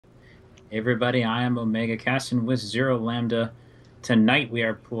Hey everybody, I am Omega Cassin with Zero Lambda. Tonight we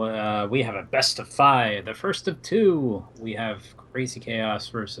have a best of five, the first of two. We have Crazy Chaos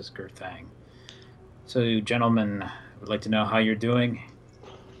versus Gurthang. So, gentlemen, I would like to know how you're doing.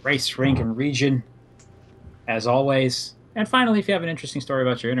 Race, rank, and region, as always. And finally, if you have an interesting story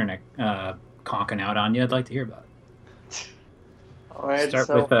about your internet conking out on you, I'd like to hear about it. All right, Start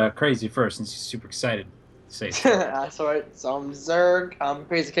so with Crazy first, since he's super excited to say so. that's all right. So I'm Zerg. I'm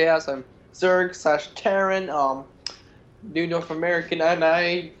Crazy Chaos. I'm Zerg slash Terran. New North American, and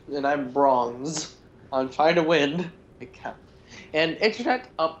I'm Bronze. I'm trying to win. And internet.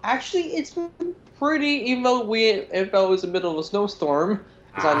 Actually, it's been pretty. Even though it was in the middle of a snowstorm,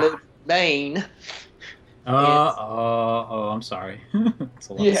 because I live in Maine. I'm sorry. It's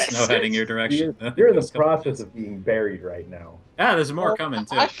a lot of snow Yes. heading your direction. You're in the process of being buried right now. Ah, there's more coming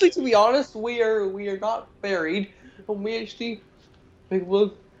too. Actually, to be honest, we are not buried. We actually,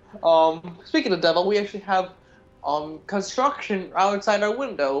 speaking of devil, we actually have construction outside our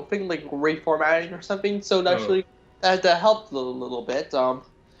window, thing like reformatting or something. So that actually that helped a little bit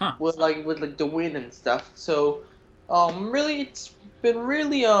Huh. with the wind and stuff. So really it's been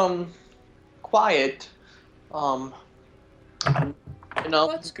really quiet. Um,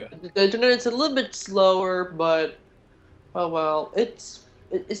 That's good. the internet's a little bit slower, but it's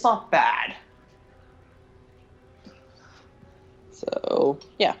not bad. So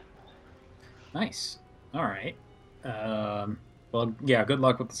yeah. Nice. All right. Well, yeah. Good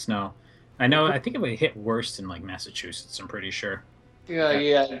luck with the snow. I know. I think it would hit worse in like Massachusetts. I'm pretty sure. Yeah,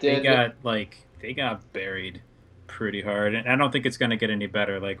 it They did. got buried pretty hard, and I don't think it's going to get any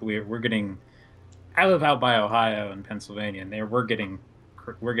better. Like we're getting. I live out by Ohio and Pennsylvania, and we're getting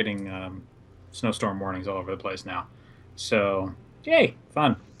snowstorm warnings all over the place now. So yay,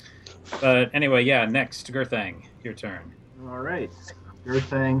 fun. But anyway, yeah. Next, Gurthang, your turn. All right.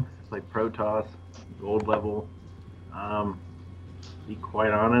 Gurthang, like Protoss, gold level. To be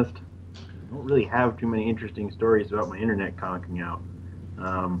quite honest, I don't really have too many interesting stories about my internet conking out.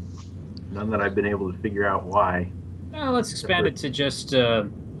 None that I've been able to figure out why. Let's expand it to just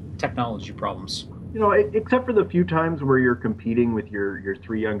technology problems. Except for the few times where you're competing with your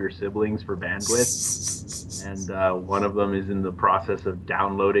three younger siblings for bandwidth, and one of them is in the process of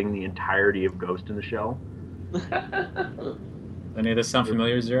downloading the entirety of Ghost in the Shell. Any of this sound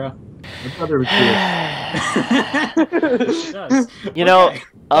familiar, Zero? Which other It does.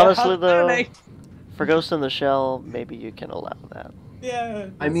 Honestly though, for Ghost in the Shell, maybe you can allow that. Yeah.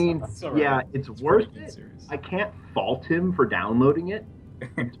 I mean, yeah, it's worth it. I can't fault him for downloading it.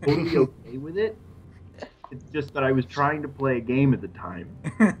 I'm totally okay with it. It's just that I was trying to play a game at the time.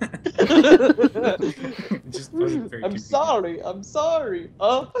 I'm sorry.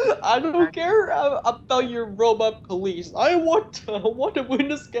 I don't care about your robot police. I want to win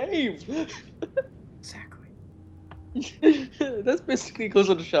this game. Exactly. That's basically Ghost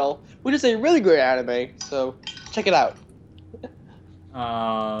in the Shell, which is a really great anime. So check it out.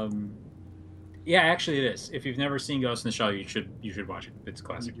 Yeah, actually, it is. If you've never seen Ghost in the Shell, you should watch it. It's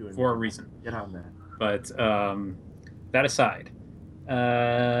classic for a reason. Get on that. But that aside,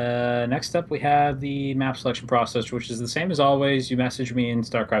 next up we have the map selection process, which is the same as always. You message me in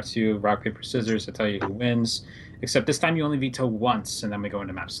StarCraft 2, rock, paper, scissors to tell you who wins. Except this time you only veto once, and then we go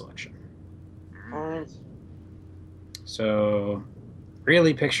into map selection. Alright. So,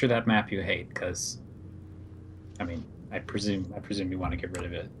 really picture that map you hate, because, I mean, I presume you want to get rid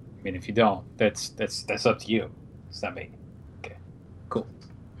of it. I mean, if you don't, that's up to you. It's not me. Okay, cool.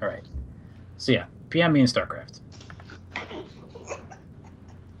 All right. So yeah, PM me in StarCraft.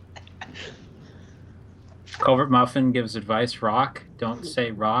 Covert Muffin gives advice. Rock. Don't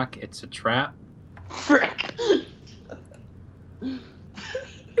say rock. It's a trap. Frick.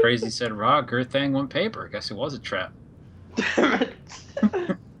 Crazy said rock. Gurthang won paper. Guess it was a trap. Damn it.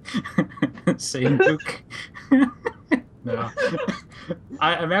 Say nuke. No.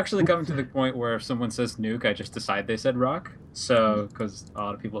 I'm actually coming to the point where if someone says nuke, I just decide they said rock. So, because a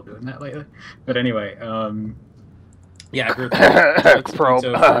lot of people are doing that lately. But anyway, yeah, Probe.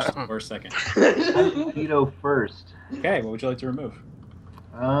 first or second. Veto first. Okay, what would you like to remove?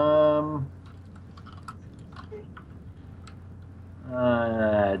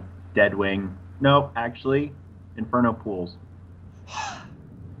 Deadwing. No, actually, Inferno Pools.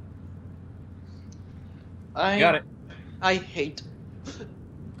 Got it. I hate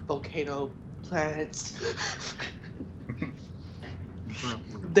volcano planets.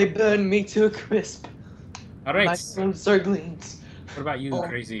 They burn me to a crisp. All right. My own Zerglings. What about you,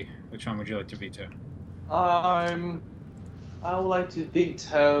 Crazy? Which one would you like to veto? I would like to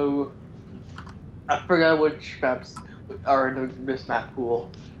veto. I forgot which maps are in this map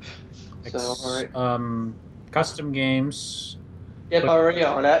pool. So, alright. Custom games. Yep, already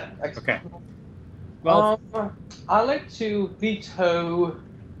on that. Okay. Well, I like to veto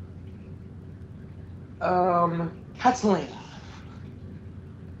Catalina.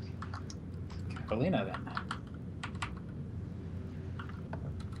 Catalina then.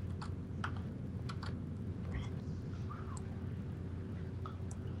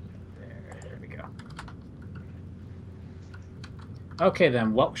 There we go. Okay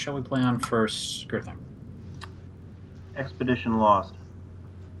then, what shall we play on first, Gurthang? Expedition Lost.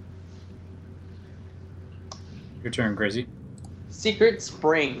 Your turn, Crazy. Secret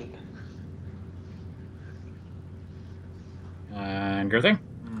Spring. And Gurthang?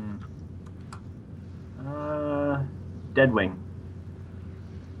 Deadwing.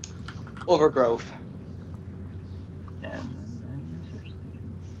 Overgrowth.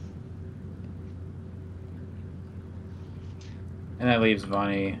 And that leaves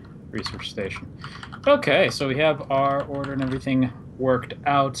Vonnie Research Station. Okay, so we have our order and everything worked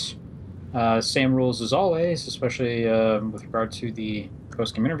out. Same rules as always, especially with regard to the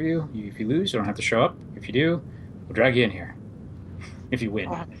post-game interview. If you lose, you don't have to show up. If you do, we'll drag you in here. If you win.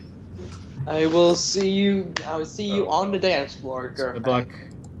 I will see you. I will see you on the dance floor, So Gurthang. good luck.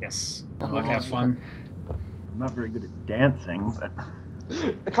 Yes. Good luck. Have fun. I'm not very good at dancing, but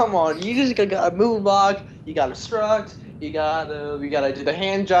Come on, you just gotta moonwalk. You gotta strut. You gotta do the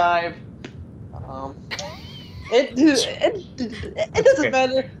hand jive. It doesn't Okay.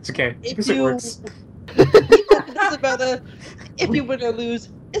 matter. It's okay. If Because you- it works. It doesn't matter if you win or lose.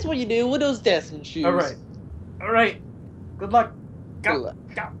 It's what you do with those dancing shoes. All right. All right. Good luck. Good Go. luck.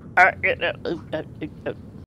 Go. Alright,